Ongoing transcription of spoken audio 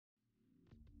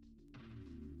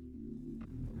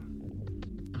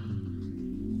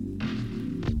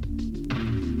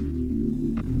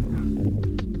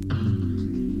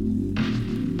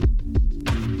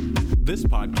This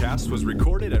podcast was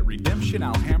recorded at Redemption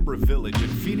Alhambra Village in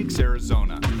Phoenix,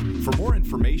 Arizona. For more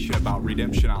information about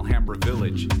Redemption Alhambra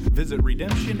Village, visit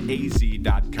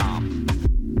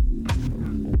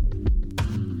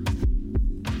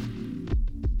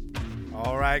redemptionaz.com.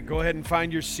 All right, go ahead and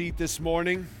find your seat this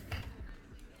morning.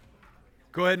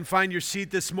 Go ahead and find your seat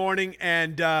this morning,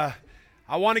 and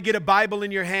I want to get a Bible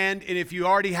in your hand, and if you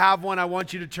already have one, I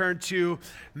want you to turn to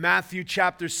Matthew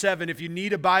chapter 7. If you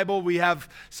need a Bible, we have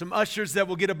some ushers that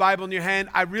will get a Bible in your hand.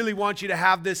 I really want you to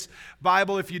have this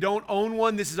Bible. If you don't own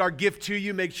one, this is our gift to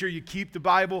you. Make sure you keep the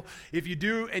Bible. If you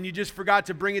do and you just forgot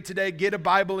to bring it today, get a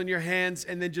Bible in your hands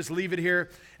and then just leave it here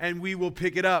and we will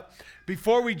pick it up.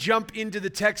 Before we jump into the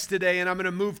text today, and I'm going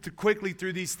to move quickly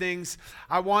through these things,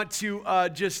 I want to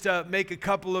just make a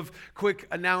couple of quick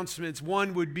announcements.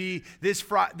 One would be this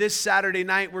Saturday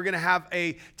night, we're going to have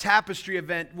a tapestry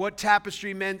event. What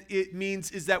tapestry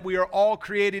means is that we are all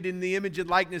created in the image and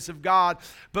likeness of God,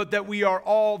 but that we are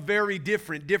all very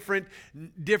different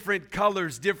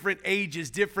colors, different ages,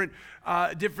 different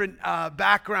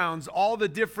backgrounds, all the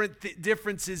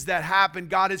differences that happen.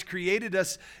 God has created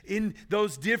us in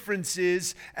those differences,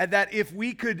 and that if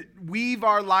we could weave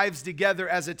our lives together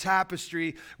as a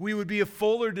tapestry, we would be a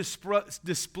fuller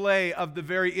display of the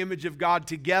very image of God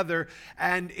together,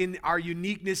 and in our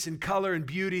uniqueness and color and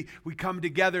beauty, we come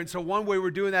together. And so one way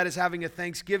we're doing that is having a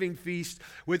Thanksgiving feast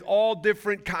with all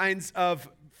different kinds of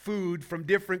food from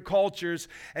different cultures,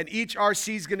 and each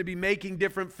RC is going to be making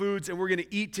different foods, and we're going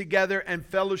to eat together and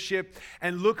fellowship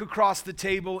and look across the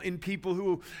table to people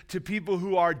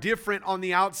who are different on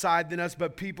the outside than us,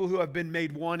 but people who have been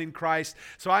made one in Christ.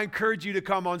 So I encourage you to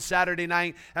come on Saturday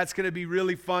night. That's going to be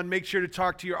really fun. Make sure to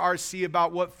talk to your RC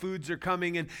about what foods are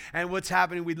coming and what's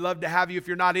happening. We'd love to have you. If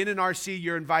you're not in an RC,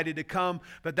 you're invited to come,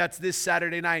 but that's this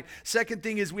Saturday night. Second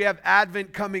thing is we have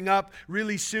Advent coming up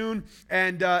really soon,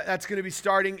 and that's going to be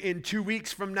starting in 2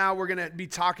 weeks from now. We're going to be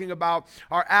talking about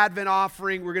our Advent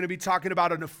offering. We're going to be talking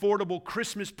about an affordable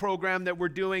Christmas program that we're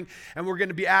doing, and we're going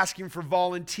to be asking for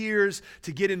volunteers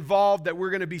to get involved, that we're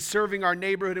going to be serving our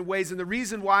neighborhood in ways. And the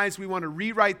reason why is we want to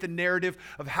rewrite the narrative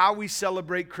of how we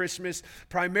celebrate Christmas,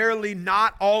 primarily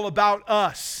not all about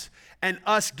us and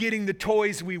us getting the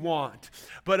toys we want,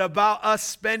 but about us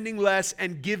spending less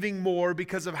and giving more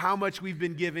because of how much we've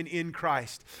been given in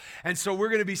Christ. And so we're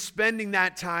going to be spending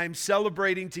that time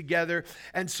celebrating together.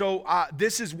 And so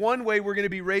this is one way we're going to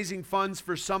be raising funds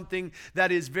for something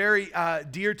that is very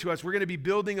dear to us. We're going to be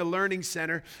building a learning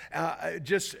center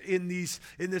just in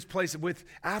this place with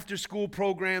after-school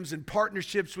programs and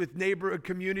partnerships with neighborhood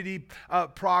community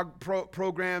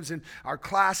programs, and our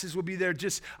classes will be there,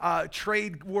 just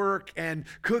trade work and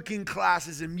cooking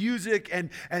classes and music and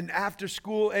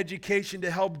after-school education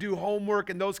to help do homework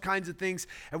and those kinds of things.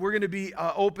 And we're going to be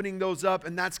opening those up,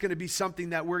 and that's going to be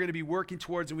something that we're going to be working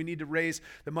towards and we need to raise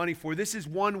the money for. This is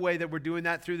one way that we're doing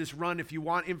that through this run. If you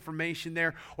want information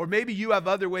there, or maybe you have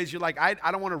other ways you're like, I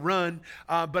don't want to run,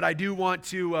 but I do want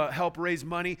to help raise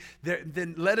money,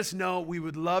 then let us know. We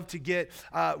would love to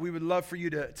we would love for you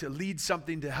to lead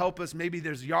something to help us. Maybe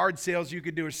there's yard sales you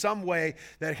could do or some way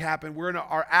that happen.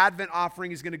 Our Advent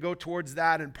offering is going to go towards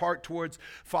that and part towards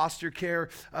foster care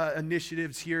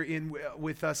initiatives here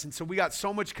with us. And so we got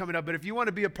so much coming up. But if you want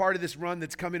to be a part of this run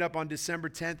that's coming up on December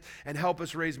 10th and help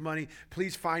us raise money,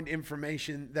 please find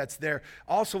information that's there.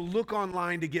 Also, look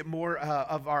online to get more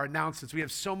of our announcements. We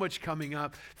have so much coming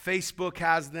up. Facebook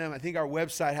has them. I think our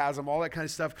website has them, all that kind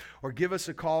of stuff. Or give us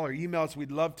a call or email us.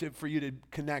 We'd love for you to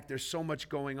connect. There's so much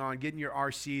going on. Get in your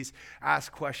RCs,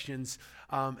 ask questions.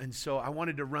 And so I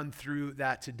wanted to run through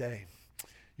that today.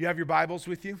 You have your Bibles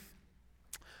with you?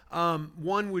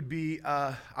 One would be,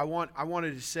 I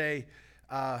wanted to say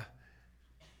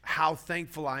how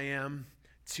thankful I am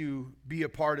to be a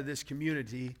part of this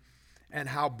community and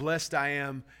how blessed I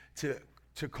am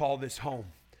to call this home.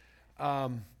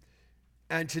 And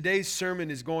today's sermon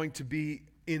is going to be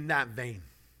in that vein.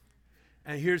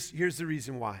 And here's the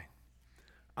reason why.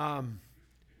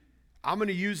 I'm going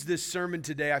to use this sermon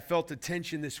today. I felt the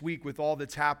tension this week with all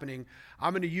that's happening.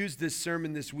 I'm going to use this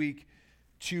sermon this week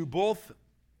to both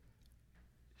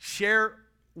share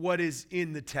what is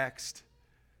in the text,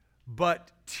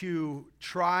 but to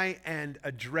try and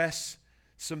address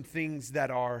some things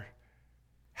that are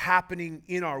happening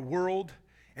in our world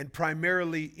and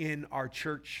primarily in our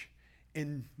church,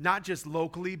 in not just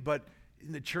locally, but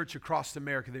in the church across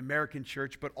America, the American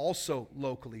church, but also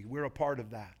locally. We're a part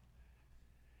of that.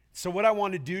 So what I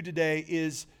want to do today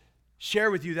is share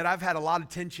with you that I've had a lot of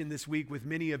tension this week with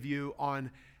many of you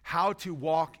on how to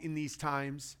walk in these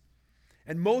times.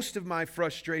 And most of my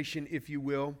frustration, if you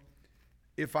will,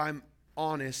 if I'm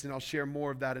honest, and I'll share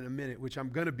more of that in a minute, which I'm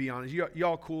going to be honest.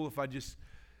 Y'all cool if I just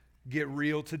get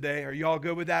real today? Are y'all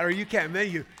good with that? Or you can't,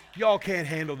 man, y'all can't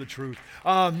handle the truth.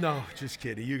 No, just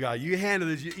kidding. You handle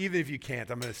this. Even if you can't,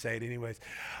 I'm going to say it anyways.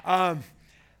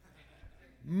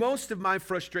 Most of my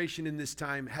frustration in this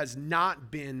time has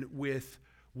not been with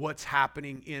what's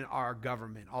happening in our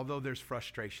government, although there's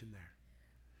frustration there,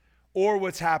 or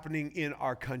what's happening in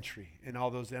our country and all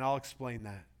those, and I'll explain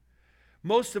that.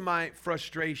 Most of my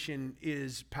frustration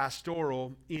is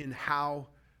pastoral in how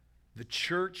the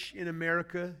church in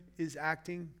America is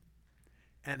acting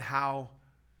and how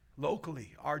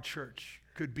locally our church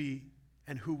could be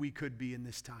and who we could be in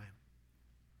this time.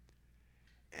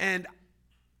 And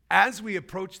as we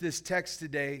approach this text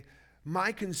today,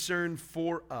 my concern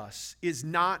for us is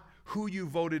not who you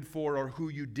voted for or who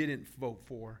you didn't vote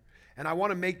for. And I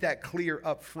want to make that clear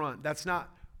up front. That's not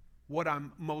what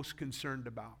I'm most concerned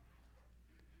about.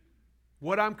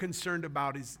 What I'm concerned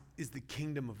about is the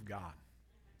kingdom of God.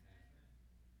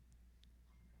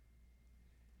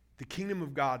 The kingdom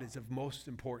of God is of most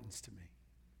importance to me.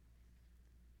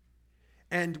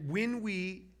 And when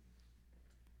we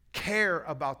care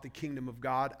about the kingdom of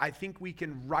God, I think we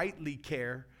can rightly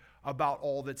care about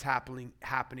all that's happening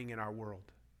in our world.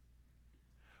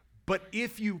 But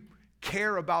if you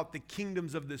care about the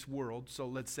kingdoms of this world, so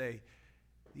let's say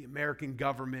the American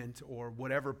government or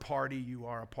whatever party you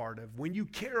are a part of, when you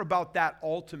care about that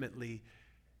ultimately,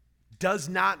 does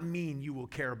not mean you will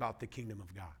care about the kingdom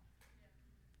of God.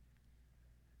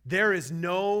 There is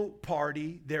no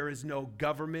party, there is no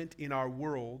government in our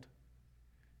world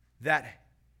that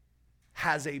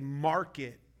has a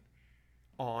market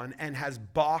on and has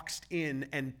boxed in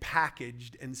and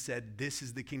packaged and said, this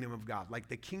is the kingdom of God. Like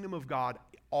the kingdom of God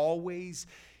always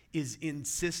is in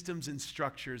systems and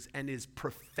structures and is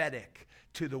prophetic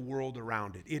to the world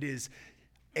around it. It is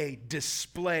a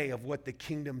display of what the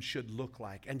kingdom should look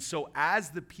like. And so as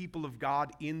the people of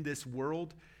God in this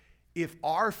world, if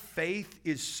our faith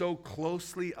is so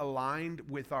closely aligned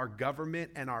with our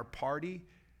government and our party,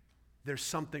 there's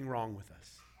something wrong with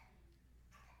us.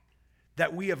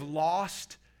 That we have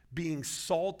lost being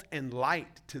salt and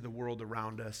light to the world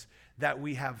around us, that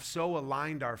we have so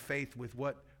aligned our faith with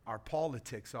what our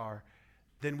politics are,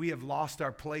 then we have lost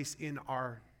our place in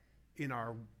our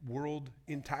world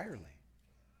entirely.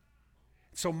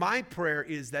 So my prayer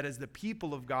is that as the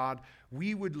people of God,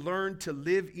 we would learn to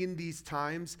live in these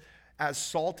times as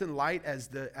salt and light, as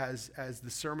the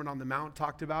Sermon on the Mount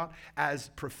talked about, as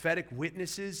prophetic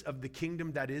witnesses of the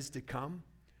kingdom that is to come,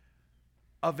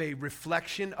 of a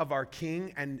reflection of our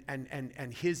King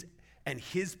and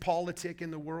his politic in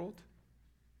the world.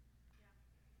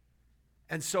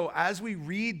 And so as we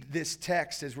read this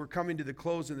text, as we're coming to the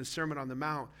close of the Sermon on the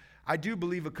Mount, I do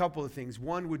believe a couple of things.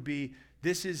 One would be,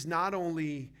 this is not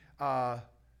only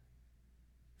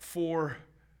for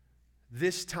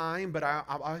this time, but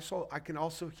I can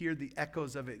also hear the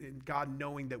echoes of it in God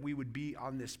knowing that we would be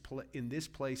in this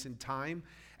place and time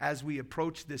as we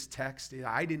approach this text.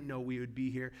 I didn't know we would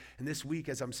be here. And this week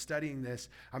as I'm studying this,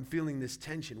 I'm feeling this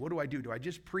tension. What do I do? Do I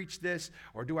just preach this?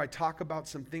 Or do I talk about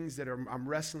some things that I'm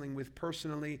wrestling with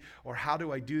personally? Or how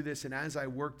do I do this? And as I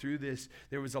work through this,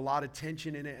 there was a lot of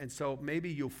tension in it. And so maybe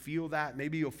you'll feel that.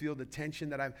 Maybe you'll feel the tension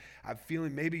that I'm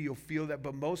feeling. Maybe you'll feel that.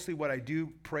 But mostly what I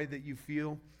do pray that you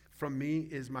feel from me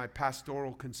is my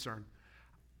pastoral concern.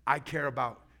 I care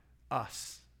about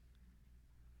us.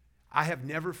 I have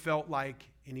never felt like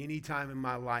in any time in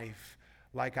my life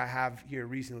like I have here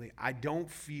recently. I don't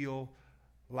feel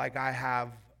like I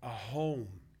have a home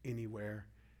anywhere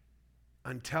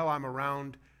until I'm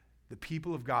around the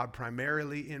people of God,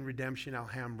 primarily in Redemption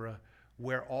Alhambra,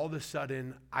 where all of a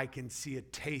sudden I can see a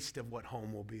taste of what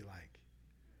home will be like.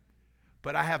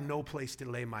 But I have no place to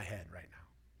lay my head right now.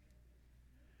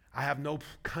 I have no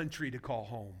country to call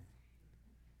home.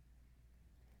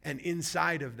 And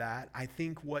inside of that, I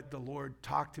think what the Lord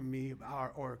talked to me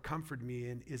about or comforted me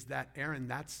in is that, Aaron,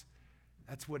 that's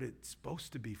what it's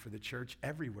supposed to be for the church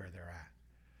everywhere they're at.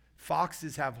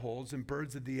 Foxes have holes and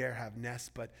birds of the air have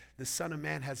nests, but the Son of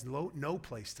Man has no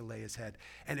place to lay his head.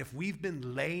 And if we've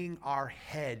been laying our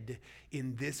head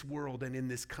in this world and in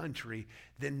this country,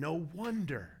 then no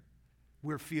wonder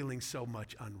we're feeling so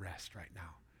much unrest right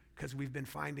now, because we've been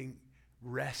finding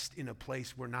rest in a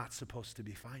place we're not supposed to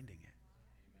be finding it.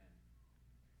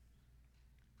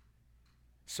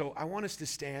 So I want us to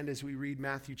stand as we read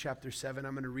Matthew chapter 7.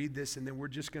 I'm going to read this, and then we're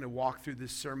just going to walk through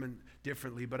this sermon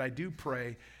differently. But I do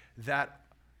pray that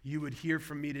you would hear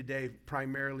from me today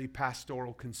primarily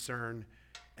pastoral concern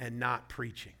and not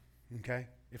preaching, okay?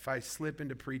 If I slip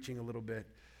into preaching a little bit,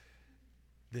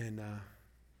 then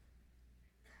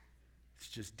It's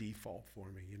just default for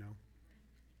me, you know.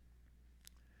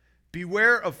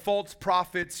 Beware of false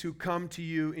prophets who come to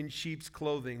you in sheep's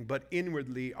clothing, but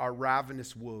inwardly are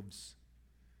ravenous wolves.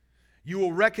 You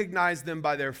will recognize them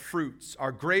by their fruits.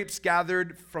 Are grapes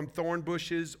gathered from thorn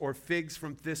bushes or figs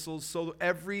from thistles? So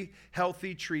every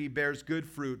healthy tree bears good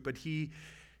fruit,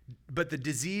 but the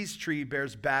diseased tree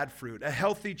bears bad fruit. A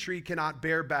healthy tree cannot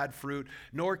bear bad fruit,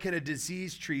 nor can a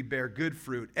diseased tree bear good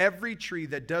fruit. Every tree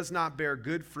that does not bear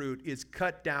good fruit is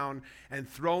cut down and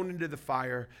thrown into the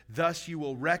fire. Thus you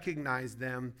will recognize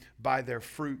them by their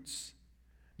fruits.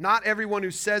 Not everyone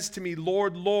who says to me,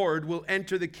 Lord, Lord, will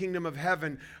enter the kingdom of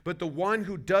heaven, but the one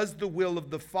who does the will of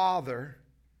the Father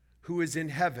who is in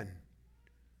heaven.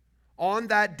 On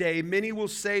that day, many will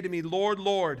say to me, Lord,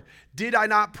 Lord, did I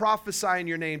not prophesy in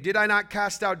your name? Did I not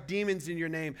cast out demons in your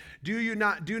name? Do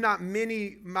not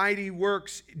many mighty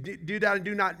works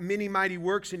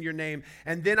in your name?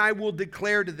 And then I will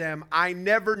declare to them, I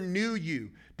never knew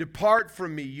you. Depart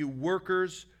from me, you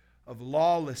workers of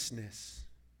lawlessness.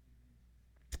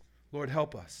 Lord,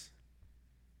 help us.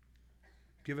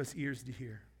 Give us ears to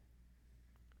hear.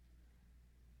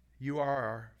 You are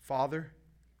our Father,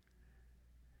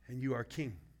 and you are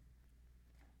King.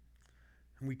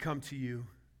 And we come to you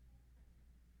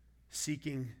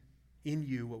seeking in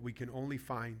you what we can only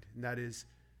find, and that is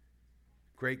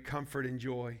great comfort and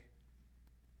joy.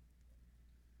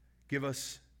 Give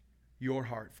us your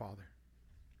heart, Father.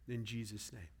 In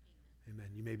Jesus' name, amen.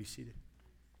 You may be seated.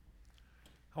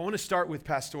 I want to start with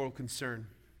pastoral concern.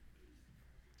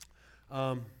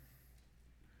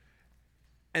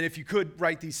 And if you could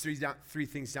write these three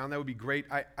things down, that would be great.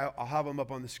 I'll have them up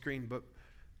on the screen. But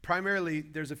primarily,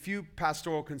 there's a few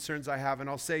pastoral concerns I have, and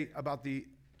I'll say about the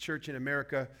church in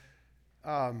America.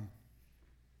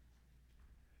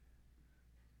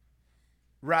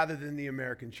 Rather than the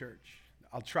American church.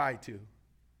 I'll try to.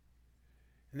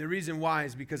 And the reason why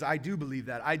is because I do believe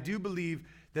that. I do believe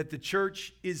that the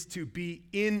church is to be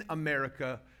in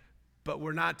America, but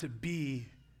we're not to be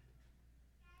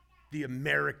the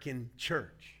American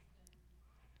church,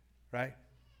 right?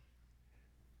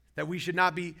 That we should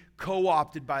not be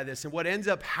co-opted by this. And what ends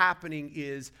up happening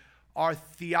is our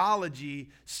theology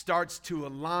starts to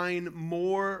align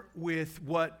more with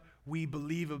what we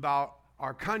believe about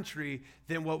our country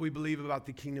than what we believe about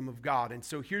the kingdom of God. And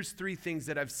so here's three things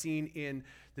that I've seen in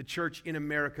the church in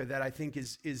America that I think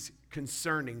is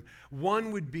concerning.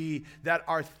 One would be that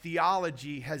our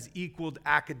theology has equaled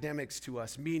academics to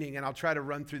us, meaning, and I'll try to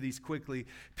run through these quickly,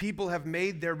 people have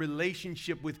made their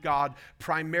relationship with God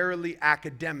primarily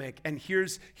academic. And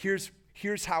here's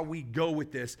how we go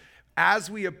with this. As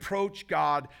we approach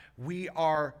God, we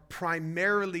are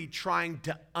primarily trying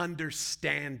to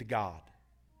understand God.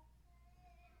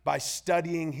 By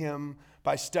studying Him,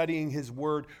 by studying His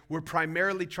Word, we're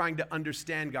primarily trying to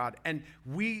understand God. And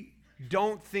we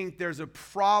don't think there's a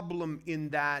problem in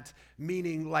that,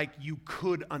 meaning like you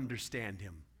could understand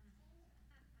Him.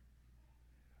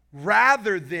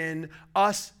 Rather than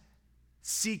us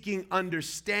seeking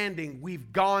understanding,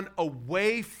 we've gone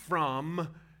away from,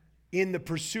 in the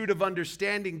pursuit of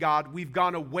understanding God, we've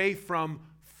gone away from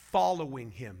following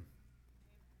Him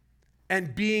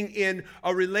and being in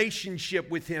a relationship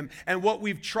with Him. And what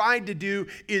we've tried to do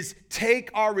is take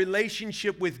our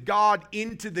relationship with God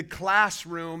into the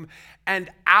classroom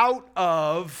and out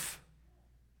of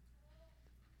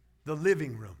the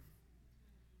living room,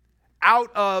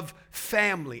 out of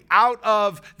family, out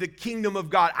of the kingdom of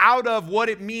God, out of what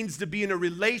it means to be in a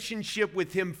relationship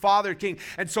with Him, Father, King.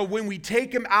 And so when we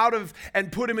take Him out of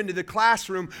and put Him into the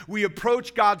classroom, we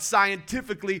approach God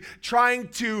scientifically, trying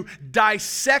to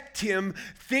dissect Him,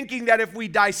 thinking that if we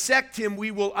dissect Him, we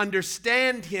will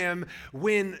understand Him,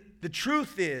 when the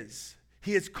truth is,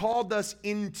 He has called us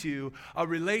into a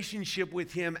relationship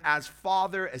with Him as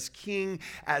Father, as King,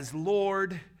 as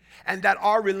Lord. And that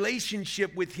our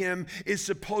relationship with Him is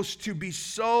supposed to be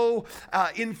so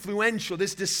influential.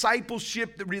 This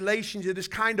discipleship, the relationship, this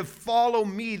kind of follow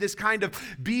me, this kind of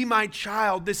be my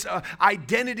child, this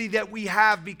identity that we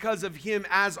have because of Him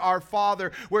as our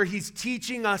Father, where He's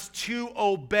teaching us to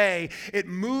obey. It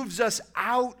moves us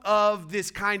out of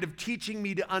this kind of teaching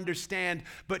me to understand,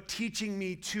 but teaching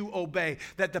me to obey.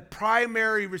 That the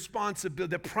primary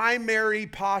responsibility, the primary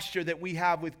posture that we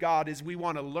have with God is we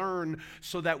want to learn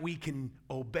so that we can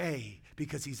obey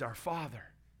because He's our Father.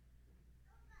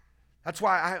 That's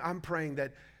why I'm praying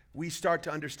that we start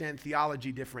to understand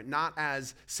theology different, not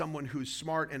as someone who's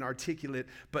smart and articulate,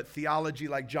 but theology,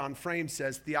 like John Frame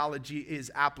says, theology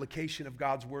is application of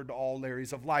God's word to all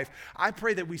areas of life. I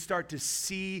pray that we start to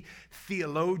see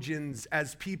theologians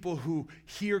as people who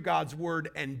hear God's word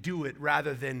and do it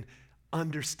rather than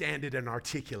understand it and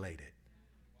articulate it.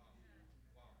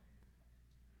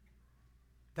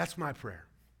 That's my prayer.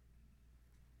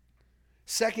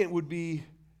 Second would be,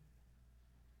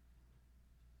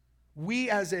 we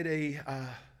as a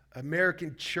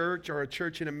American church or a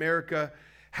church in America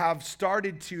have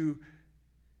started to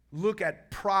look at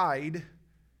pride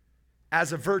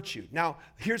as a virtue. Now,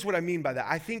 here's what I mean by that.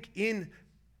 I think in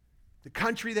the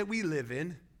country that we live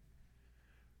in,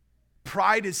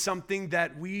 pride is something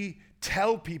that we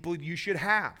tell people you should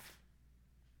have.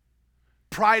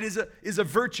 Pride is a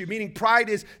virtue, meaning pride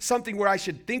is something where I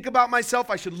should think about myself.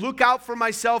 I should look out for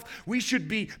myself. We should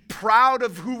be proud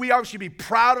of who we are. We should be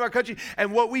proud of our country.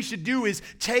 And what we should do is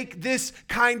take this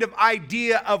kind of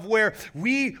idea of where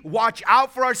we watch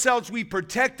out for ourselves, we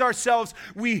protect ourselves,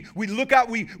 we look out,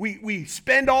 we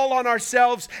spend all on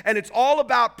ourselves, and it's all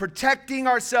about protecting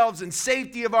ourselves and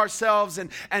safety of ourselves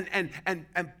and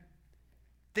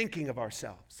thinking of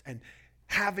ourselves and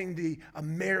having the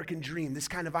American dream, this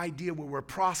kind of idea where we're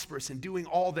prosperous and doing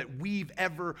all that we've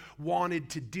ever wanted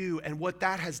to do. And what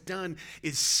that has done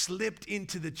is slipped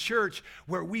into the church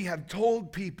where we have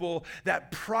told people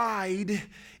that pride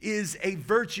is a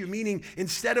virtue, meaning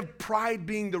instead of pride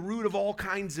being the root of all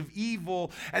kinds of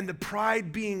evil and the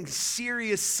pride being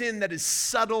serious sin that is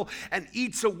subtle and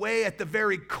eats away at the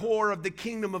very core of the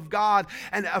kingdom of God,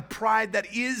 and a pride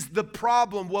that is the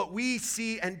problem, what we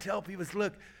see and tell people is,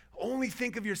 look, only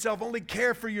think of yourself, only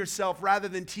care for yourself, rather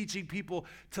than teaching people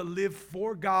to live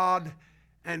for God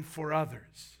and for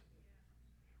others,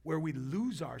 where we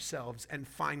lose ourselves and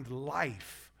find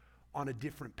life on a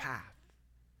different path.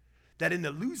 That in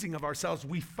the losing of ourselves,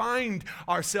 we find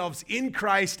ourselves in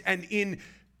Christ and in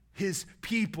His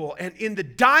people. And in the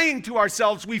dying to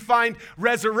ourselves, we find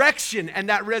resurrection. And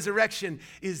that resurrection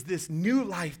is this new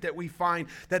life that we find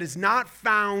that is not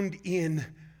found in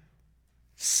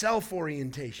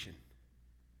self-orientation.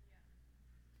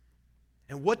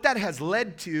 And what that has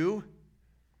led to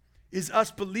is us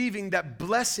believing that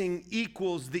blessing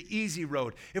equals the easy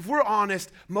road. If we're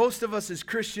honest, most of us as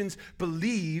Christians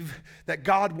believe that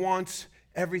God wants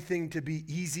everything to be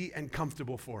easy and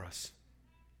comfortable for us.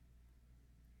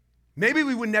 Maybe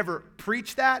we would never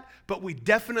preach that, but we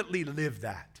definitely live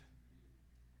that.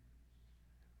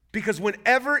 Because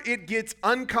whenever it gets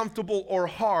uncomfortable or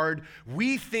hard,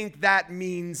 we think that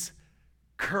means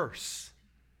curse,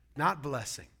 not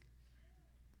blessing.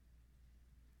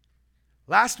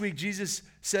 Last week, Jesus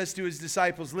says to His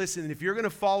disciples, listen, if you're going to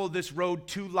follow this road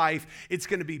to life, it's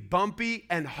going to be bumpy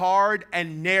and hard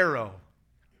and narrow.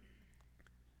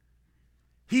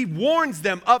 He warns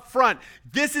them up front,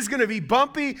 this is going to be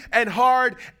bumpy and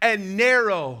hard and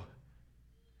narrow.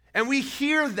 And we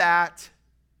hear that.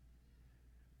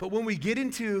 But when we get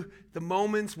into the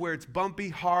moments where it's bumpy,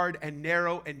 hard, and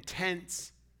narrow and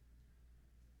tense,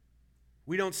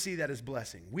 we don't see that as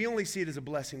blessing. We only see it as a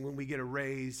blessing when we get a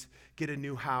raise, get a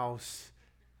new house,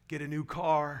 get a new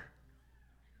car.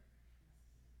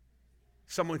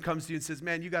 Someone comes to you and says,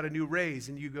 man, you got a new raise.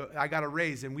 And you go, I got a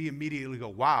raise. And we immediately go,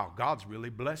 wow, God's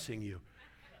really blessing you.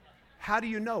 How do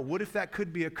you know? What if that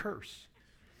could be a curse?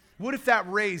 What if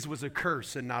that raise was a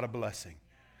curse and not a blessing?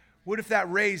 What if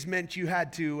that raise meant you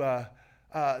had to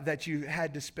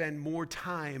spend more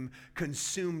time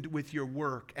consumed with your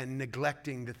work and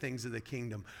neglecting the things of the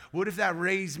kingdom? What if that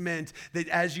raise meant that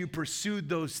as you pursued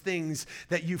those things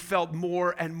that you felt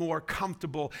more and more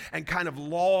comfortable and kind of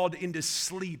lulled into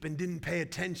sleep and didn't pay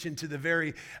attention to the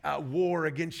very war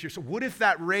against yourself? What if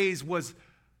that raise was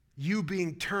you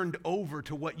being turned over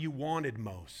to what you wanted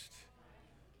most?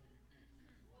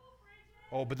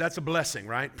 Oh, but that's a blessing,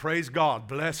 right? Praise God.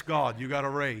 Bless God. You got a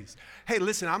raise. Hey,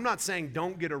 listen, I'm not saying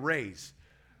don't get a raise,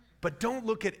 but don't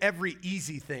look at every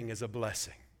easy thing as a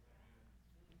blessing.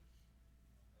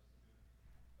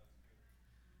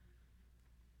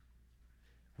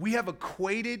 We have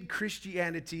equated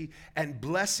Christianity and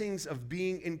blessings of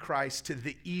being in Christ to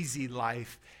the easy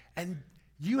life, and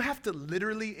you have to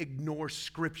literally ignore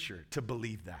Scripture to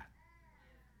believe that.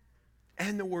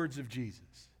 And the words of Jesus.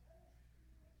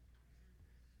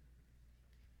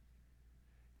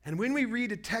 And when we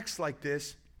read a text like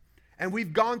this, and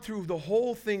we've gone through the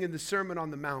whole thing in the Sermon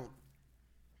on the Mount,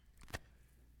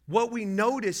 what we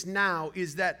notice now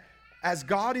is that as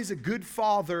God is a good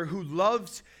father who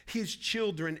loves His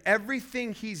children,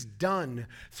 everything He's done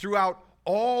throughout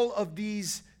all of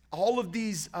these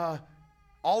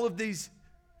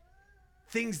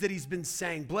things that He's been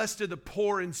saying. Blessed are the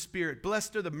poor in spirit.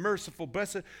 Blessed are the merciful.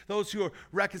 Blessed are those who are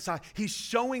reconciled. He's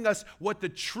showing us what the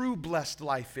true blessed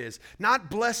life is. Not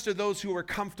blessed are those who are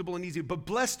comfortable and easy, but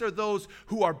blessed are those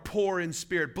who are poor in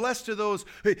spirit. Blessed are those.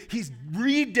 He's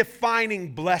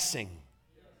redefining blessing.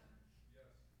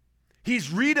 He's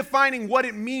redefining what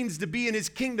it means to be in his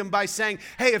kingdom by saying,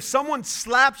 hey, if someone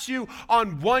slaps you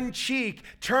on one cheek,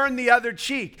 turn the other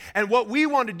cheek. And what we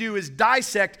want to do is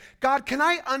dissect, God, can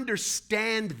I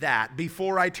understand that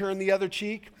before I turn the other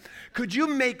cheek? Could you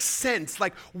make sense?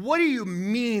 Like, what do you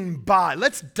mean by?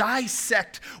 Let's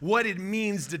dissect what it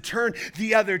means to turn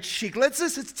the other cheek.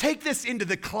 Let's take this into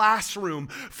the classroom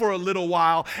for a little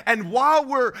while. And while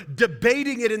we're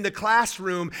debating it in the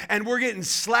classroom and we're getting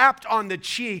slapped on the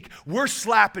cheek, we're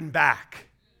slapping back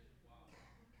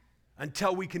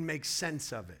until we can make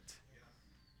sense of it.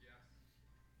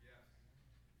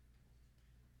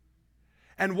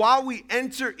 And while we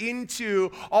enter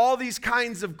into all these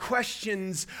kinds of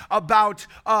questions about,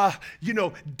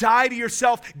 die to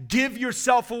yourself, give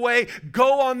yourself away,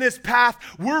 go on this path,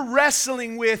 we're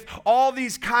wrestling with all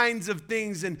these kinds of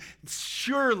things. And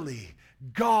surely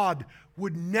God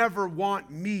would never want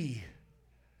me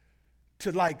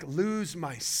to lose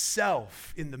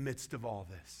myself in the midst of all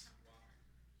this.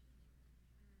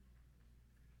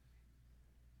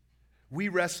 We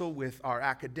wrestle with our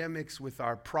academics, with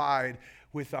our pride,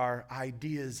 with our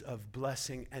ideas of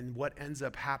blessing, and what ends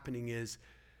up happening is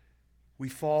we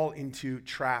fall into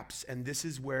traps. And this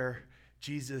is where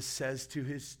Jesus says to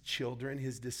his children,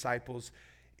 his disciples,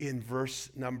 in verse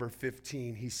number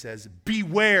 15, he says,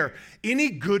 beware.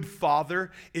 Any good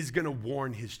father is going to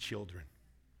warn his children.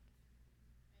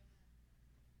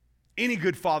 Any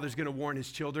good father is going to warn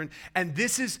his children. And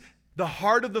this is the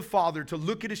heart of the Father, to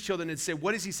look at his children and say,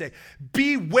 what does he say?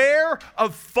 Beware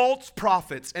of false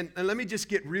prophets. And let me just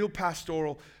get real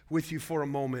pastoral with you for a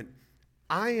moment.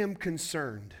 I am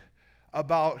concerned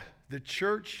about the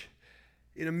church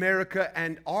in America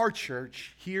and our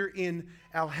church here in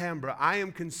Alhambra. I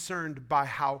am concerned by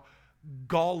how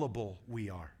gullible we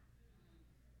are.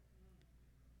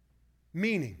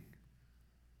 Meaning,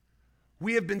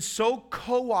 we have been so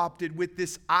co-opted with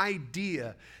this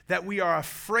idea that we are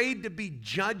afraid to be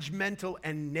judgmental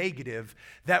and negative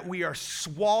that we are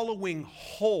swallowing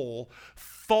whole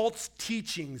false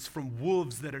teachings from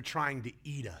wolves that are trying to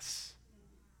eat us.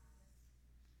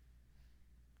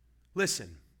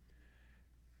 Listen,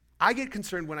 I get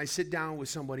concerned when I sit down with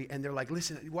somebody and they're like,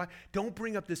 listen, why, don't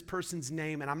bring up this person's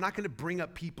name. And I'm not going to bring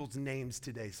up people's names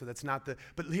today. So that's not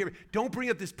but here, don't bring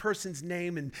up this person's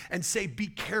name and say, be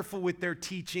careful with their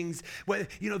teachings. Well,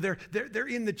 they're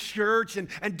in the church and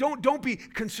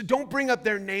don't bring up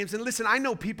their names. And listen, I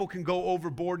know people can go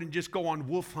overboard and just go on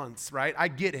wolf hunts, right? I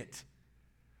get it.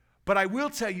 But I will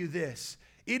tell you this,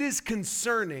 it is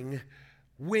concerning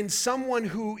when someone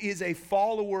who is a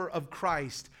follower of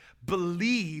Christ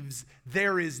believes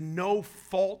there is no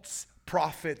false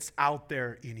prophets out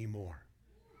there anymore.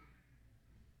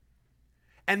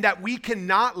 And that we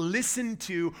cannot listen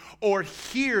to or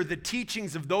hear the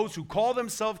teachings of those who call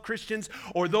themselves Christians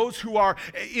or those who are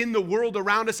in the world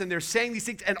around us and they're saying these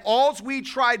things. And all we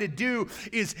try to do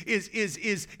is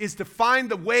to find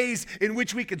the ways in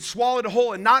which we can swallow it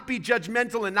whole and not be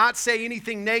judgmental and not say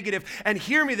anything negative. And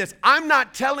hear me this, I'm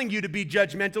not telling you to be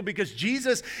judgmental because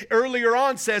Jesus earlier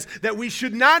on says that we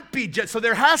should not be judged. So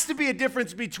there has to be a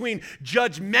difference between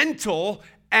judgmental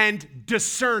and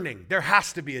discerning. There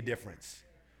has to be a difference.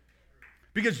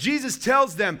 Because Jesus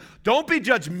tells them, don't be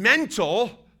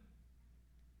judgmental,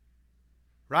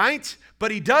 right?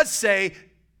 But he does say,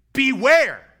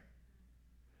 beware.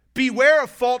 Beware of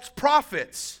false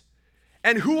prophets.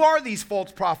 And who are these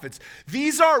false prophets?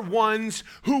 These are ones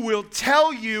who will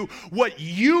tell you what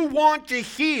you want to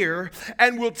hear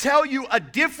and will tell you a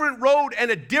different road and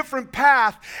a different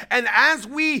path. And as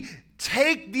we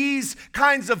take these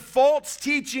kinds of false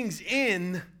teachings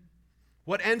in,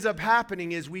 what ends up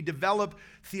happening is we develop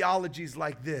theologies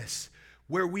like this,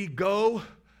 where we go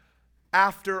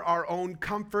after our own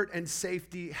comfort and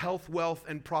safety, health, wealth,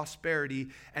 and prosperity,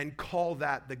 and call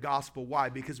that the gospel. Why?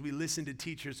 Because we listen to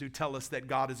teachers who tell us that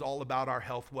God is all about our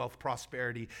health, wealth,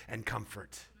 prosperity, and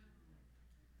comfort.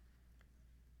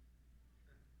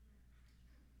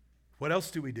 What else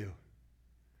do?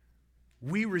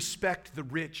 We respect the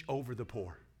rich over the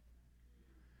poor,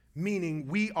 meaning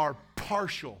we are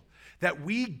partial. That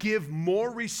we give more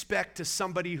respect to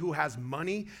somebody who has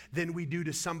money than we do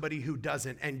to somebody who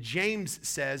doesn't. And James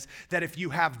says that if you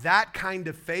have that kind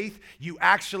of faith, you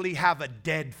actually have a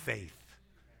dead faith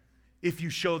if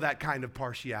you show that kind of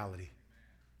partiality.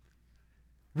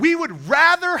 We would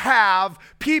rather have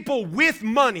people with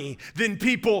money than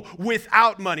people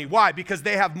without money. Why? Because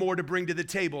they have more to bring to the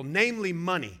table, namely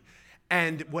money.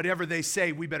 And whatever they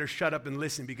say, we better shut up and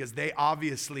listen because they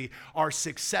obviously are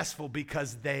successful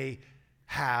because they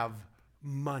have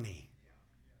money.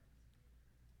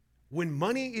 When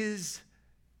money is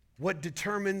what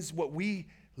determines what we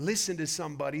listen to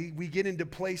somebody. We get into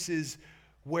places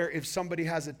where if somebody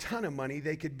has a ton of money,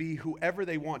 they could be whoever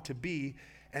they want to be,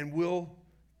 and we'll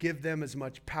give them as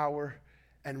much power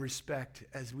and respect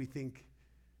as we think.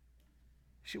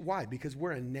 Why? Because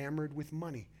we're enamored with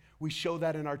money. We show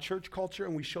that in our church culture,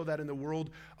 and we show that in the world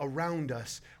around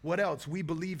us. What else? We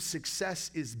believe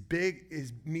success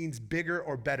means bigger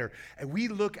or better. And we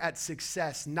look at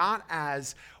success not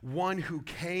as one who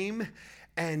came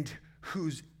and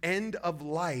whose end of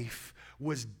life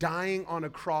was dying on a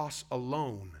cross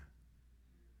alone.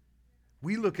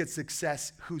 We look at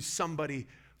success who's somebody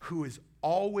who is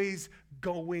always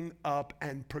going up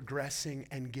and progressing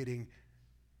and getting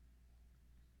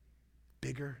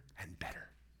bigger and better.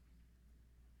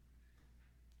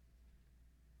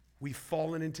 We've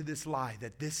fallen into this lie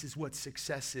that this is what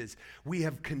success is. We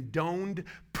have condoned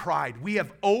pride. We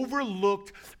have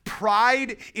overlooked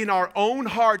pride in our own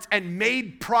hearts and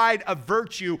made pride a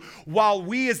virtue, while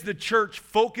we as the church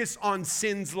focus on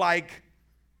sins like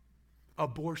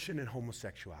abortion and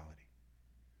homosexuality.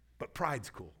 But pride's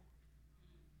cool.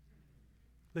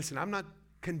 Listen, I'm not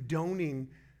condoning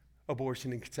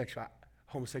abortion and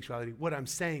homosexuality. What I'm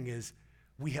saying is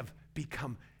we have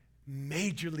become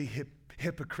majorly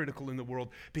hypocritical in the world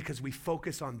because we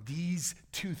focus on these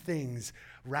two things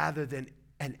rather than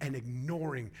and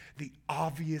ignoring the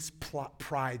obvious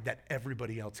pride that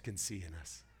everybody else can see in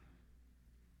us.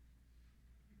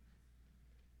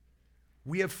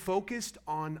 We have focused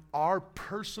on our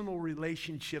personal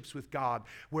relationships with God,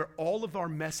 where all of our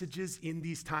messages in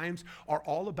these times are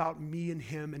all about me and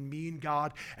Him and me and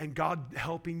God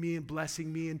helping me and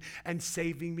blessing me and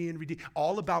saving me and redeeming.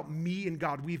 All about me and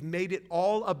God. We've made it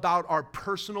all about our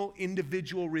personal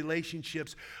individual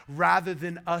relationships rather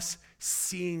than us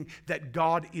seeing that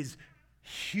God is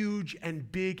huge and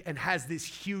big and has this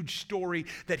huge story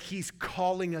that He's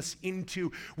calling us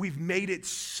into. We've made it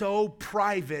so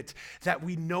private that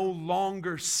we no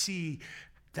longer see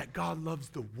that God loves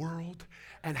the world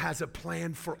and has a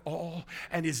plan for all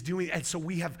and is doing, and so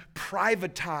we have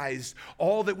privatized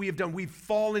all that we have done. We've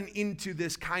fallen into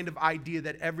this kind of idea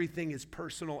that everything is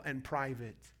personal and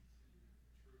private.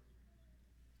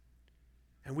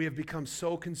 And we have become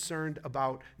so concerned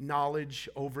about knowledge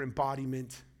over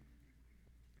embodiment.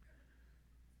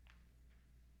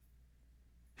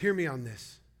 Hear me on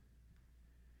this.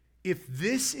 If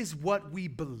this is what we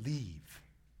believe,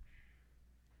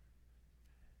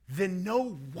 then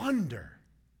no wonder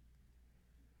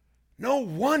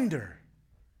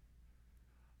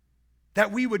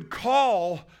that we would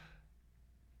call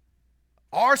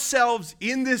ourselves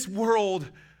in this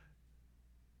world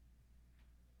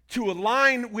to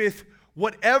align with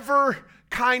whatever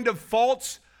kind of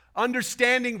false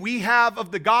understanding we have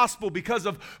of the gospel because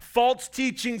of false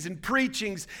teachings and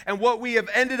preachings. And what we have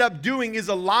ended up doing is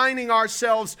aligning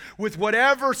ourselves with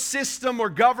whatever system or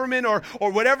government or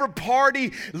whatever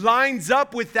party lines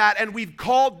up with that. And we've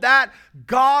called that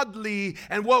godly.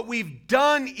 And what we've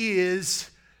done is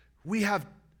we have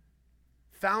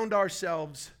found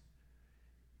ourselves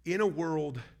in a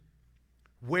world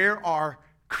where our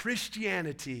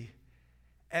Christianity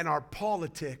and our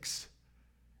politics,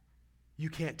 you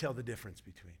can't tell the difference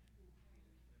between.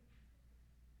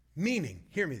 Meaning,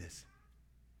 hear me this.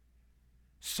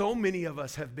 So many of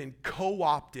us have been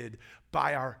co-opted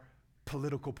by our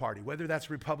political party, whether that's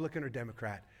Republican or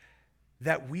Democrat,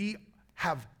 that we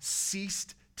have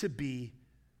ceased to be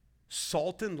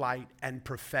salt and light and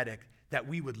prophetic, that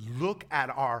we would look at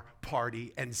our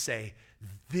party and say,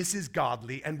 this is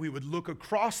godly, and we would look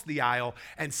across the aisle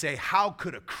and say, how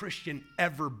could a Christian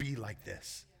ever be like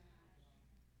this?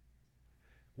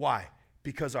 Why?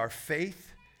 Because our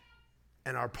faith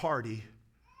and our party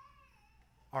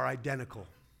are identical.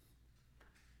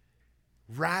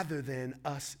 Rather than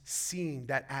us seeing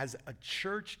that as a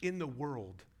church in the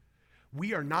world,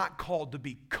 we are not called to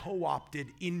be co-opted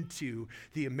into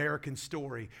the American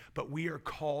story, but we are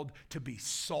called to be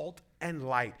salt and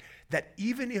light. That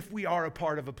even if we are a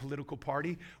part of a political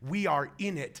party, we are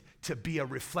in it to be a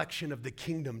reflection of the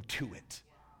kingdom to it.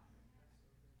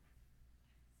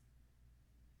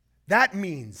 That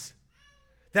means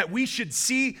that we should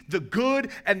see the good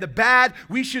and the bad.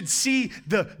 We should see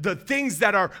the things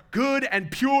that are good and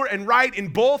pure and right in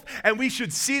both. And we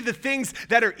should see the things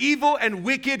that are evil and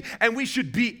wicked. And we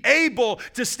should be able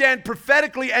to stand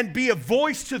prophetically and be a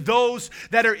voice to those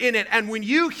that are in it. And when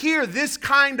you hear this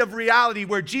kind of reality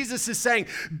where Jesus is saying,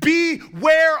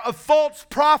 beware of false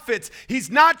prophets, He's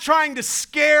not trying to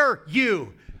scare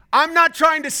you. I'm not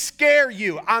trying to scare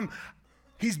you.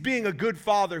 He's being a good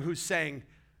father who's saying,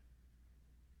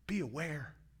 be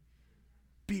aware,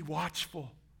 be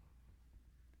watchful.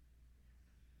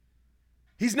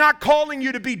 He's not calling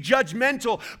you to be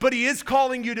judgmental, but he is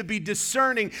calling you to be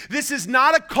discerning. This is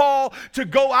not a call to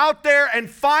go out there and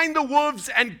find the wolves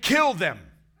and kill them.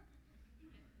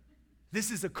 This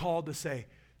is a call to say,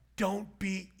 don't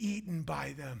be eaten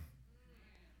by them.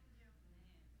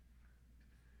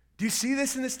 Do you see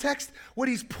this in this text? What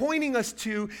he's pointing us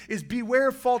to is beware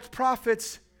of false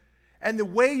prophets. And the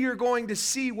way you're going to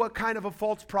see what kind of a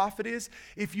false prophet is,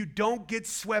 if you don't get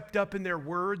swept up in their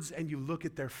words and you look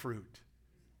at their fruit.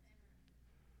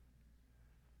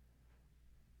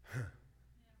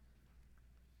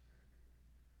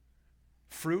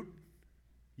 Fruit,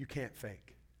 you can't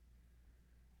fake.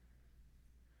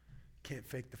 Can't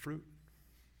fake the fruit.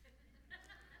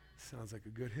 Sounds like a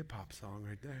good hip-hop song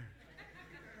right there.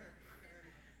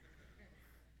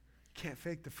 Can't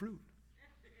fake the fruit.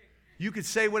 You could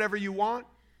say whatever you want.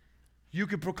 You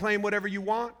could proclaim whatever you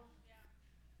want.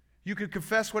 You could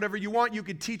confess whatever you want. You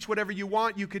could teach whatever you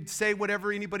want. You could say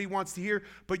whatever anybody wants to hear,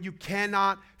 but you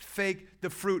cannot fake the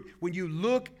fruit. When you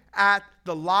look at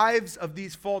the lives of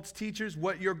these false teachers,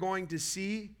 what you're going to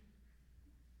see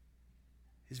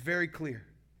is very clear.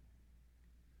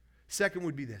 Second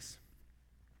would be this.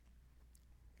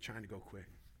 I'm trying to go quick.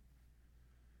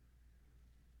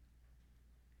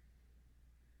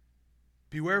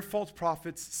 Beware of false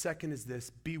prophets. Second is this.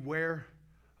 Beware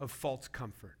of false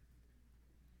comfort.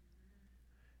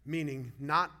 Meaning,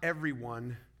 not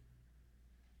everyone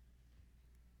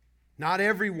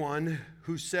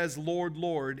who says, Lord,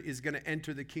 Lord, is going to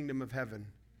enter the kingdom of heaven,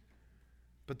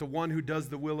 but the one who does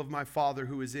the will of my Father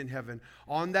who is in heaven.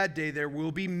 On that day there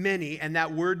will be many, and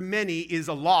that word many is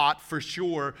a lot for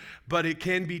sure, but it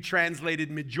can be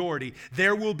translated majority.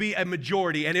 There will be a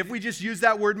majority, and if we just use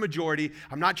that word majority,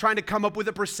 I'm not trying to come up with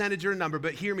a percentage or a number,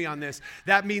 but hear me on this.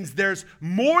 That means there's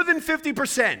more than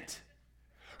 50%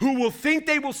 who will think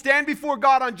they will stand before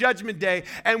God on Judgment Day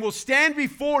and will stand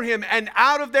before Him, and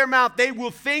out of their mouth they will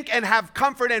think and have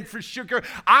comfort and for sure,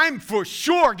 I'm for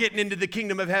sure getting into the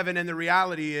kingdom of heaven, and the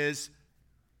reality is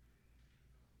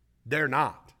they're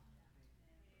not.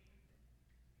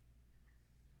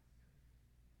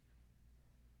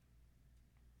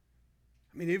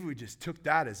 I mean, if we just took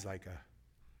that as like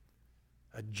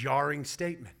a jarring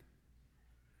statement,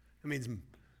 it means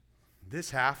this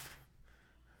half,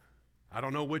 I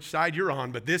don't know which side you're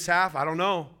on, but this half, I don't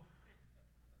know.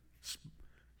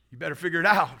 You better figure it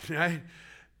out, right?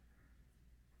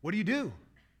 What do you do?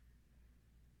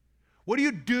 What do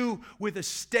you do with a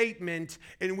statement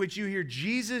in which you hear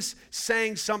Jesus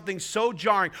saying something so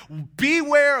jarring?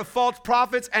 Beware of false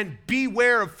prophets and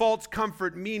beware of false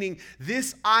comfort, meaning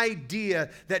this idea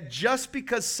that just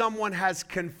because someone has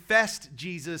confessed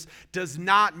Jesus does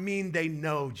not mean they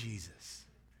know Jesus.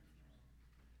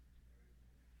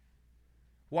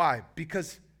 Why?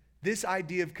 Because this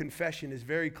idea of confession is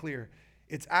very clear.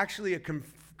 It's actually a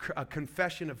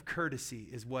confession of courtesy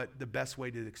is what the best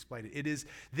way to explain it. It is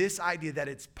this idea that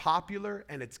it's popular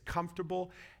and it's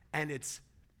comfortable and it's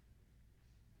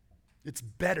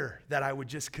better that I would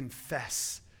just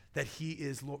confess that He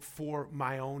is Lord for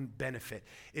my own benefit.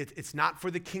 It's not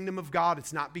for the kingdom of God.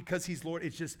 It's not because He's Lord.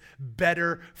 It's just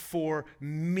better for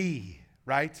me,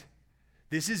 right?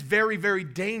 This is very, very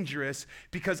dangerous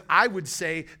because I would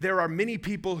say there are many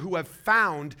people who have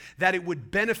found that it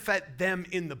would benefit them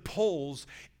in the polls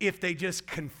if they just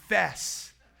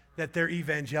confess that they're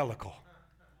evangelical.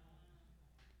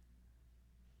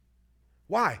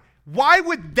 Why? Why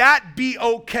would that be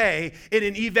okay in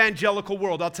an evangelical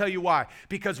world? I'll tell you why.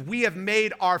 Because we have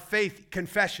made our faith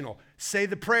confessional. Say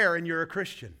the prayer and you're a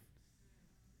Christian.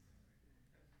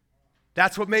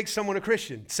 That's what makes someone a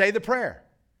Christian. Say the prayer.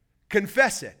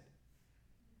 Confess it.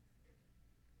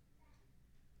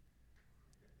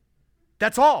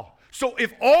 That's all. So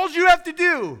if all you have to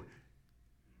do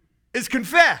is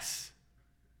confess,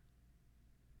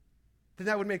 then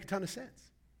that would make a ton of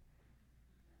sense.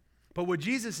 But what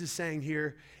Jesus is saying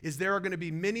here is there are going to be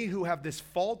many who have this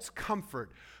false comfort,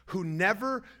 who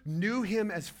never knew Him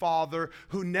as Father,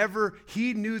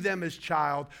 He knew them as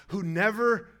child, who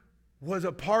never was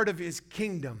a part of His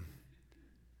kingdom.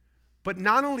 But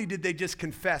not only did they just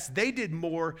confess, they did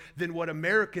more than what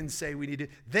Americans say we need to.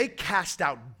 They cast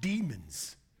out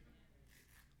demons.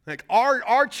 Like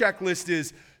our checklist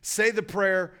is say the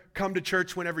prayer, come to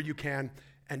church whenever you can,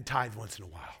 and tithe once in a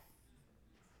while.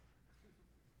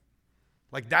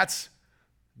 Like that's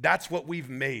what we've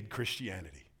made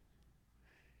Christianity.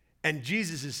 And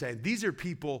Jesus is saying these are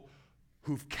people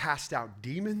who've cast out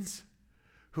demons,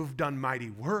 who've done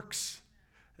mighty works.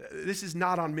 This is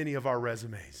not on many of our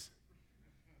resumes.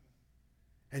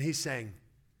 And He's saying,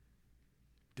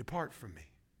 depart from me,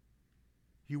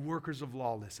 you workers of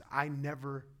lawlessness. I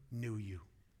never knew you.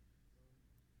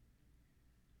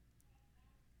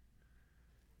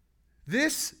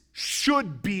 This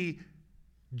should be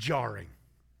jarring.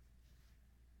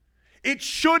 It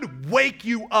should wake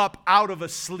you up out of a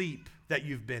sleep that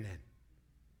you've been in.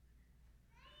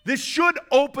 This should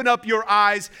open up your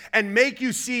eyes and make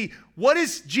you see, what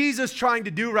is Jesus trying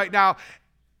to do right now?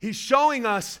 He's showing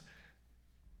us,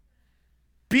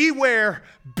 beware,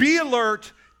 be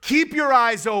alert, keep your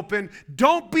eyes open,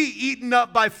 don't be eaten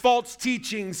up by false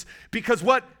teachings, because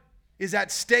what is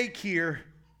at stake here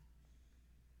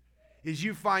is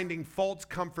you finding false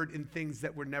comfort in things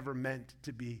that were never meant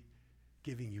to be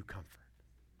giving you comfort.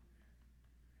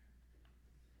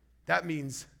 That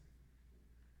means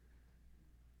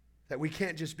that we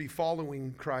can't just be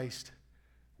following Christ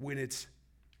when it's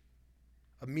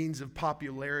a means of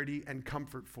popularity and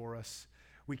comfort for us.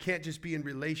 We can't just be in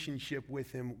relationship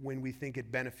with him when we think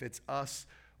it benefits us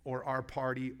or our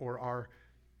party or our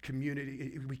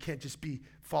community. We can't just be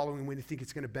following when we think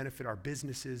it's going to benefit our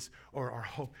businesses or our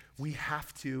hope. We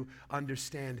have to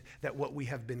understand that what we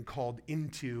have been called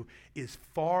into is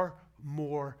far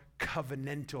more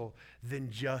covenantal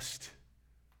than just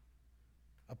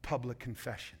a public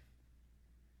confession.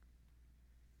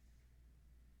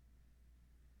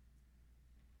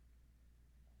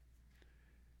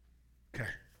 Okay.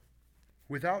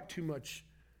 Without too much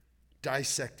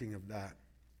dissecting of that,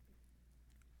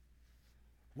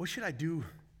 what should I do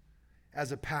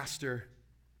as a pastor?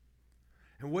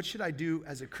 And what should I do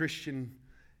as a Christian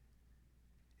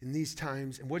in these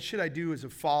times? And what should I do as a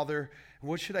father? And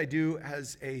what should I do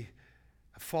as a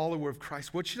follower of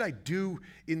Christ? What should I do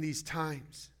in these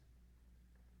times?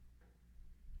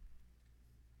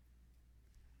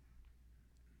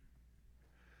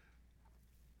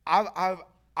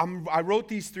 I wrote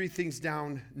these three things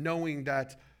down knowing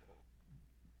that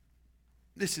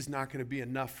this is not going to be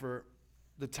enough for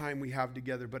the time we have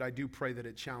together, but I do pray that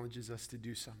it challenges us to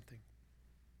do something.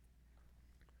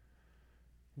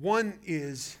 One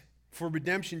is, for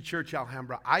Redemption Church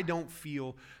Alhambra, I don't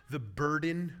feel the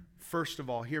burden, first of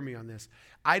all, hear me on this,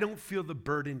 I don't feel the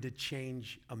burden to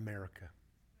change America.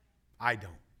 I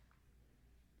don't.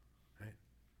 Right?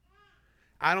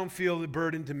 I don't feel the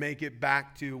burden to make it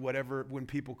back to whatever, when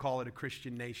people call it a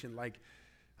Christian nation, like,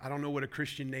 I don't know what a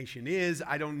Christian nation is.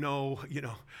 I don't know,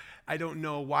 I don't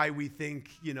know why we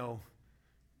think, it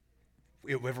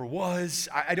ever was.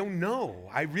 I don't know.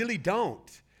 I really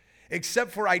don't.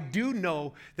 Except for I do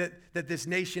know that this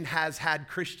nation has had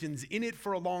Christians in it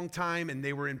for a long time, and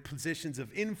they were in positions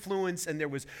of influence, and there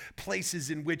was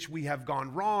places in which we have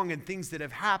gone wrong and things that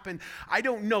have happened. I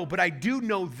don't know, but I do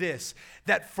know this,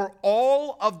 that for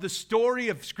all of the story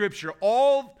of Scripture,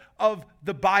 all of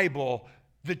the Bible,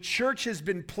 the church has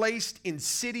been placed in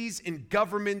cities, in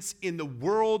governments, in the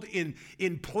world,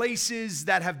 in places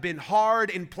that have been hard,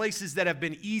 in places that have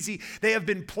been easy. They have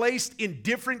been placed in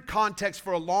different contexts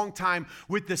for a long time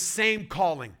with the same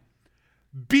calling.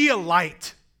 Be a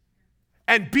light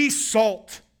and be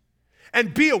salt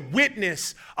and be a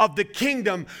witness of the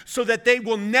kingdom so that they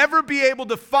will never be able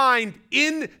to find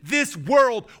in this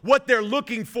world what they're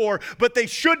looking for, but they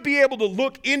should be able to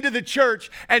look into the church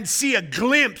and see a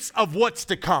glimpse of what's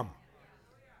to come.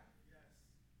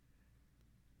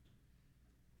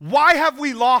 Why have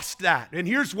we lost that? And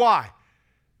here's why.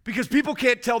 Because people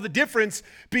can't tell the difference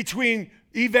between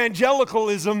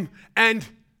evangelicalism and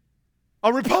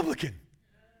a Republican.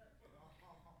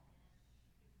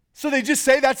 So they just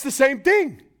say that's the same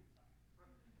thing.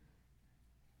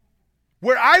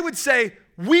 Where I would say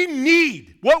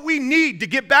what we need to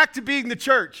get back to being the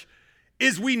church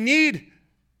is we need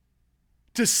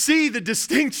to see the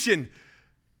distinction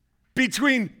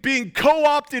between being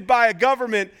co-opted by a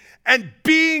government and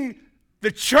being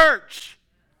the church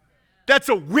that's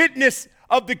a witness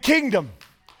of the kingdom.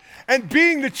 And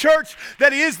being the church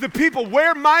that is the people.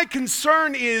 Where my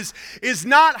concern is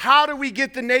not how do we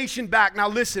get the nation back. Now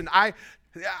listen,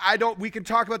 we can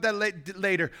talk about that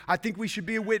later. I think we should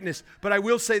be a witness. But I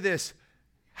will say this.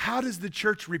 How does the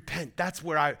church repent?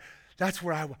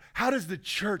 How does the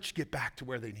church get back to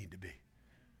where they need to be?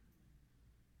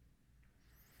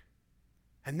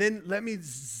 And then let me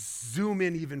zoom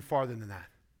in even farther than that.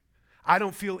 I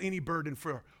don't feel any burden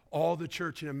for all the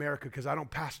church in America because I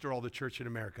don't pastor all the church in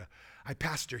America. I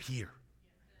pastor here.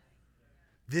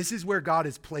 This is where God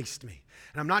has placed me.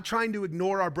 And I'm not trying to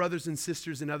ignore our brothers and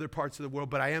sisters in other parts of the world,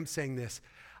 but I am saying this.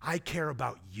 I care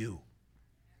about you.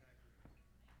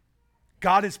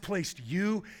 God has placed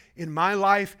you in my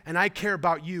life, and I care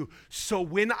about you. So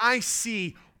when I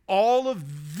see all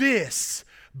of this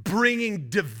bringing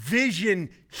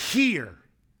division here,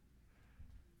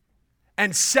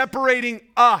 and separating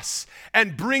us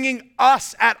and bringing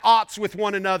us at odds with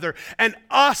one another and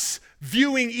us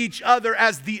viewing each other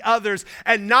as the others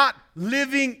and not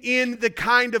living in the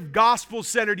kind of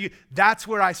gospel-centered, that's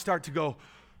where I start to go,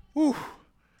 whew,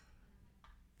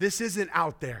 this isn't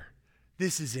out there.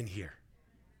 This is in here.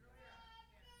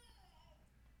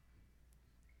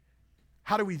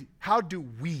 How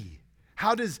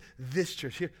does this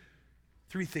church, here,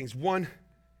 three things. One,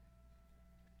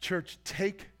 church,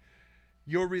 take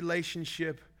your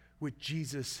relationship with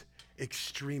Jesus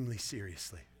extremely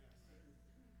seriously.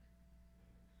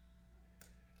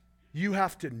 You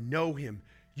have to know him.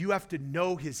 You have to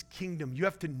know his kingdom. You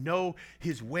have to know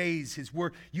his ways, his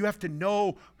word. You have to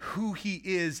know who he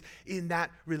is in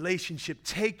that relationship.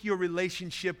 Take your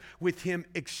relationship with him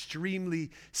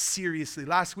extremely seriously.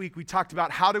 Last week we talked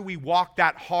about how do we walk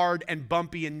that hard and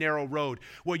bumpy and narrow road.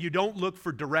 Well, you don't look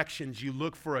for directions. You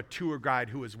look for a tour guide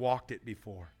who has walked it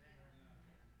before.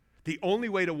 The only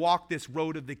way to walk this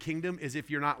road of the kingdom is if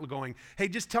you're not going, hey,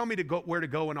 just tell me where to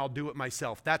go and I'll do it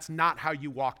myself. That's not how you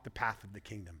walk the path of the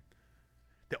kingdom.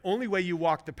 The only way you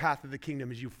walk the path of the kingdom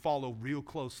is you follow real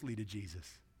closely to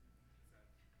Jesus.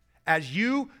 As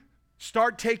you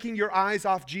start taking your eyes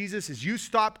off Jesus, as you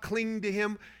stop clinging to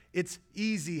him, it's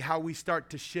easy how we start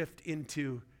to shift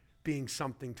into being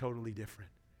something totally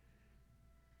different.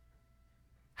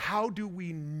 How do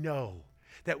we know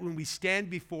that when we stand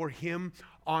before him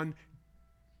on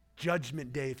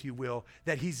judgment day, if you will,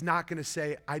 that he's not going to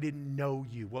say, I didn't know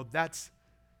you? Well, that's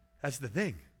the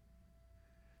thing.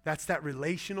 That's that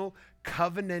relational,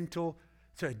 covenantal.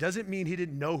 So it doesn't mean he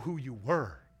didn't know who you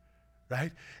were,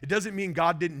 right? It doesn't mean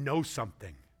God didn't know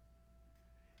something.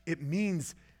 It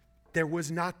means there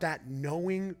was not that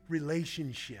knowing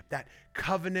relationship, that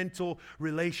covenantal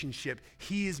relationship.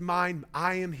 He is mine,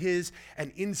 I am his,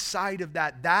 and inside of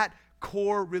that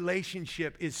core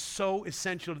relationship is so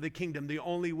essential to the kingdom. The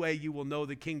only way you will know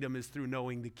the kingdom is through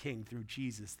knowing the King, through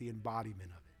Jesus, the embodiment of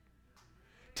it.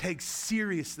 Take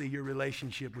seriously your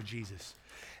relationship with Jesus.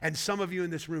 And some of you in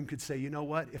this room could say, you know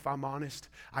what? If I'm honest,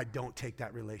 I don't take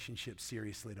that relationship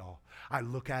seriously at all. I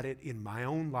look at it in my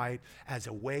own light as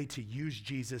a way to use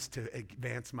Jesus to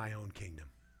advance my own kingdom.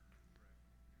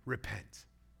 Repent.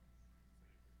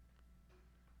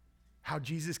 How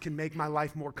Jesus can make my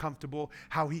life more comfortable,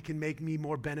 how he can make me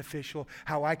more beneficial,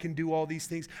 how I can do all these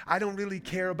things. I don't really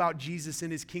care about Jesus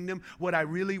and his kingdom. What I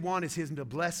really want is him to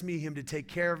bless me, him to take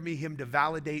care of me, him to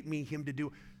validate me, him to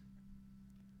do.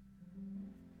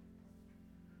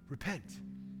 Repent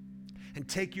and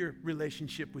take your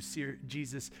relationship with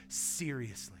Jesus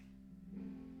seriously.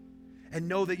 And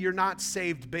know that you're not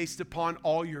saved based upon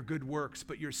all your good works,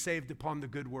 but you're saved upon the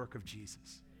good work of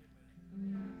Jesus.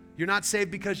 You're not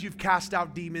saved because you've cast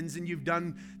out demons and you've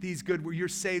done these good works. You're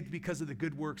saved because of the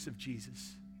good works of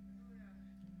Jesus.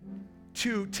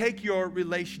 2, take your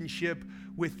relationship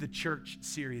with the church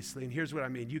seriously. And here's what I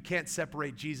mean. You can't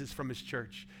separate Jesus from his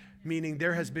church. Meaning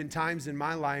there has been times in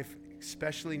my life,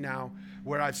 especially now,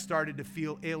 where I've started to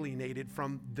feel alienated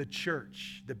from the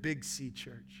church, the Big C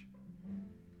church.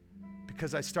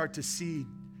 Because I start to see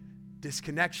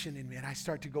disconnection in me and I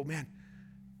start to go, man,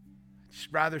 just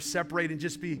rather separate and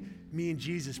just be me and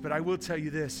Jesus. But I will tell you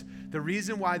this, the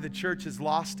reason why the church has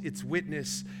lost its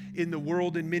witness in the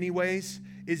world in many ways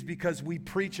is because we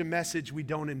preach a message we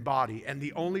don't embody. And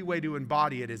the only way to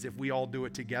embody it is if we all do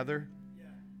it together. Yeah.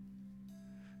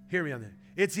 Hear me on that.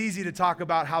 It's easy to talk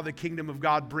about how the kingdom of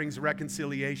God brings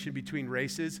reconciliation between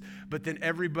races, but then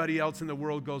everybody else in the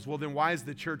world goes, well, then why is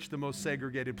the church the most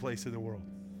segregated place in the world?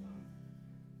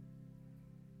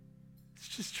 It's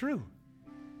just true.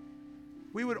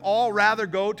 We would all rather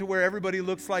go to where everybody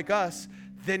looks like us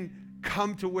than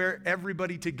come to where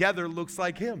everybody together looks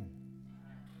like him.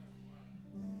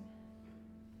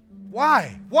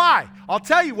 Why? Why? I'll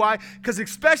tell you why. Because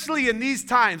especially in these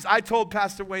times, I told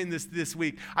Pastor Wayne this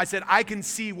week, I said, I can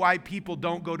see why people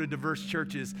don't go to diverse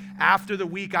churches. After the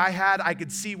week I had, I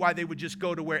could see why they would just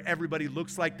go to where everybody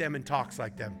looks like them and talks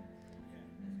like them.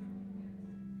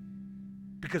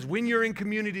 Because when you're in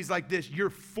communities like this,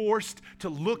 you're forced to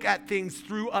look at things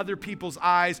through other people's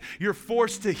eyes. You're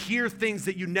forced to hear things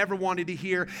that you never wanted to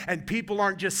hear, and people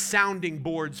aren't just sounding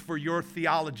boards for your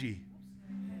theology.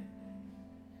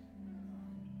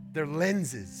 They're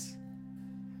lenses.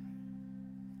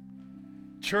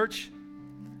 Church,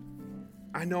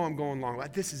 I know I'm going long.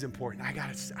 This is important. I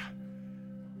got to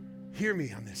hear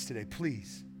me on this today,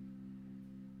 please.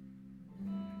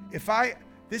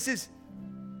 This is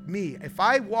me. If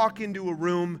I walk into a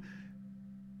room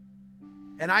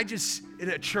and in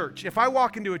a church, if I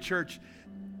walk into a church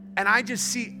and I just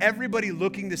see everybody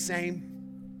looking the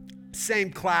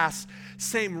same class,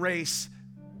 same race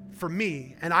for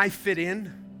me, and I fit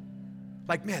in,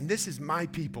 like, man, this is my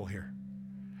people here.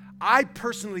 I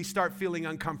personally start feeling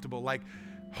uncomfortable, like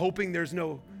hoping there's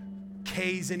no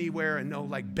K's anywhere and no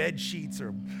like bed sheets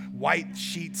or white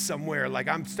sheets somewhere. Like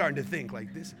I'm starting to think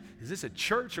like is this a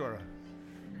church or a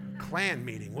Klan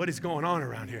meeting? What is going on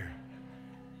around here?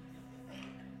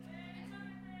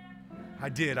 I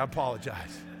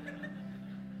apologize.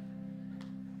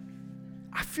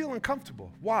 I feel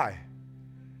uncomfortable. Why?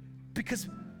 Because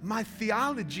my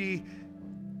theology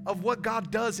of what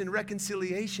God does in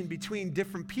reconciliation between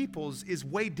different peoples is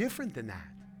way different than that.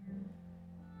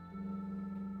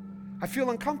 I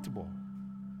feel uncomfortable.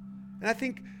 And I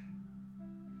think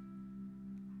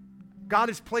God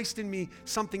has placed in me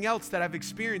something else that I've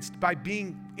experienced by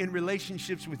being in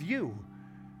relationships with you.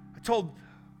 I told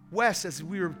Wes as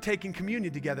we were taking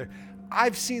communion together,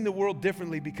 I've seen the world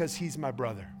differently because he's my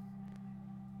brother.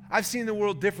 I've seen the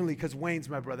world differently because Wayne's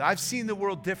my brother. I've seen the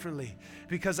world differently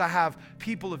because I have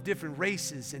people of different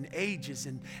races and ages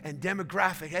and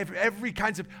demographic, every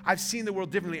kinds of, I've seen the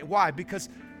world differently. Why? Because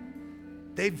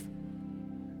they've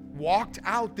walked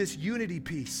out this unity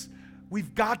piece.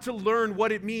 We've got to learn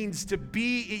what it means to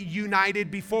be united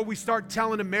before we start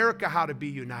telling America how to be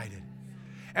united.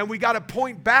 And we got to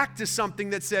point back to something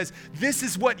that says, this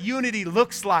is what unity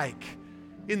looks like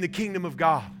in the kingdom of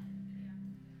God.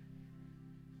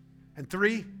 And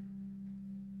 3,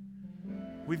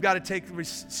 we've got to take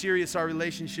serious our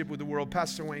relationship with the world.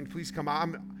 Pastor Wayne, please come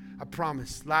on. I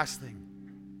promise. Last thing.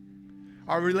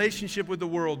 Our relationship with the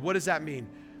world, what does that mean?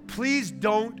 Please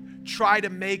don't try to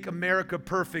make America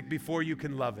perfect before you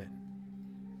can love it.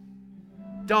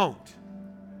 Don't.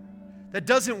 That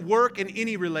doesn't work in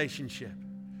any relationship.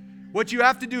 What you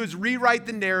have to do is rewrite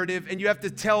the narrative, and you have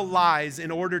to tell lies in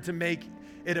order to make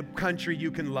it a country you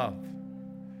can love.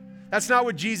 That's not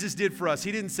what Jesus did for us.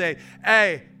 He didn't say,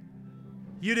 hey,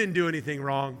 you didn't do anything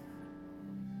wrong.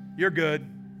 You're good.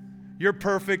 You're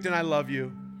perfect and I love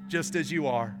you just as you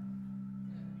are.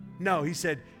 No, he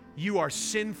said, you are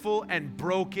sinful and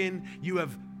broken. You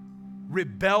have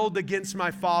rebelled against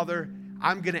my Father.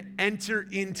 I'm going to enter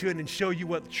into it and show you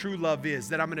what true love is,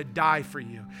 that I'm going to die for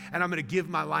you and I'm going to give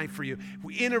my life for you.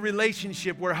 In a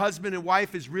relationship where husband and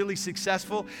wife is really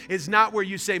successful is not where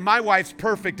you say, my wife's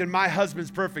perfect and my husband's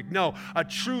perfect. No, a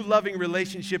true loving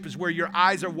relationship is where your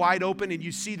eyes are wide open and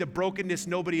you see the brokenness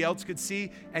nobody else could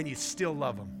see and you still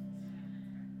love them.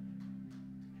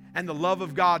 And the love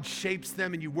of God shapes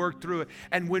them and you work through it.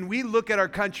 And when we look at our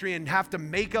country and have to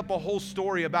make up a whole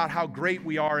story about how great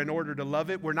we are in order to love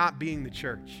it, we're not being the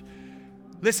church.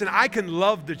 Listen, I can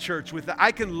love the church,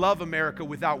 I can love America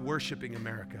without worshiping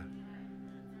America.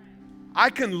 I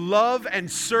can love and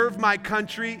serve my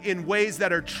country in ways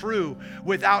that are true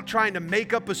without trying to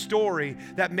make up a story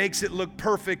that makes it look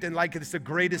perfect and like it's the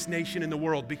greatest nation in the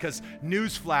world, because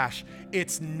newsflash,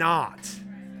 it's not.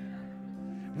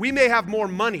 We may have more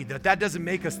money, that doesn't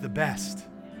make us the best.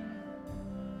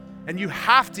 And you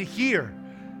have to hear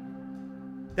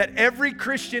that every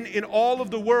Christian in all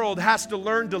of the world has to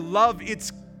learn to love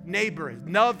its neighbor,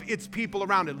 love its people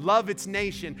around it, love its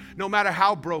nation, no matter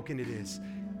how broken it is.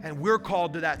 And we're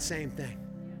called to that same thing.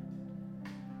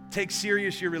 Take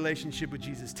serious your relationship with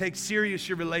Jesus. Take serious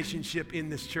your relationship in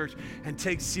this church, and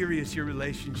take serious your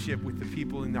relationship with the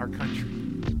people in our country.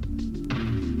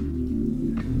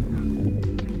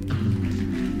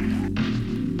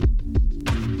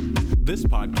 This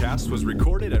podcast was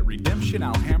recorded at Redemption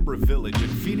Alhambra Village in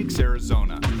Phoenix,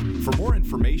 Arizona. For more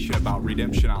information about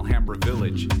Redemption Alhambra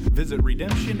Village, visit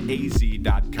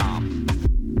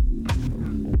redemptionaz.com.